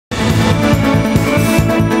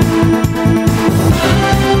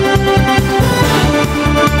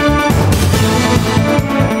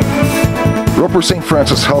for St.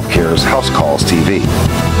 Francis Healthcare's House Calls TV.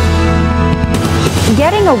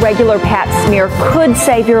 Getting a regular pap smear could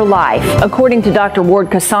save your life. According to Dr. Ward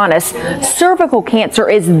Kasanis, cervical cancer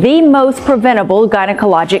is the most preventable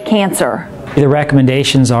gynecologic cancer. The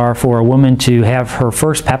recommendations are for a woman to have her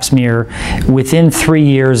first pap smear within 3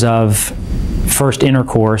 years of first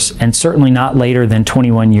intercourse, and certainly not later than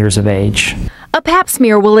 21 years of age. A pap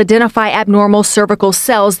smear will identify abnormal cervical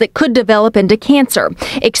cells that could develop into cancer.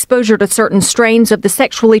 Exposure to certain strains of the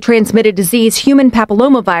sexually transmitted disease human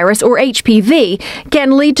papillomavirus, or HPV,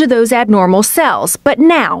 can lead to those abnormal cells. But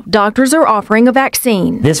now, doctors are offering a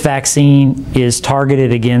vaccine. This vaccine is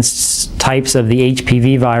targeted against types of the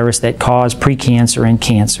HPV virus that cause precancer and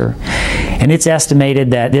cancer. And it's estimated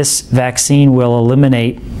that this vaccine will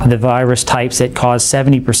eliminate the virus types that cause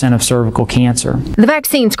 70% of cervical cancer. The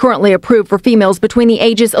vaccine is currently approved for females between the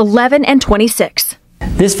ages 11 and 26.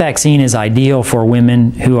 This vaccine is ideal for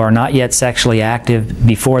women who are not yet sexually active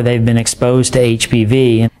before they've been exposed to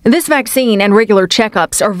HPV. This vaccine and regular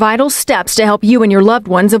checkups are vital steps to help you and your loved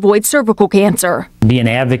ones avoid cervical cancer. Be an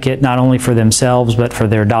advocate not only for themselves, but for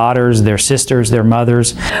their daughters, their sisters, their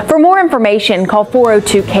mothers. For more information, call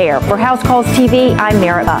 402-CARE. For House Calls TV, I'm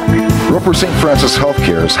Merritt Buck. For St. Francis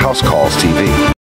Healthcare's House Calls TV.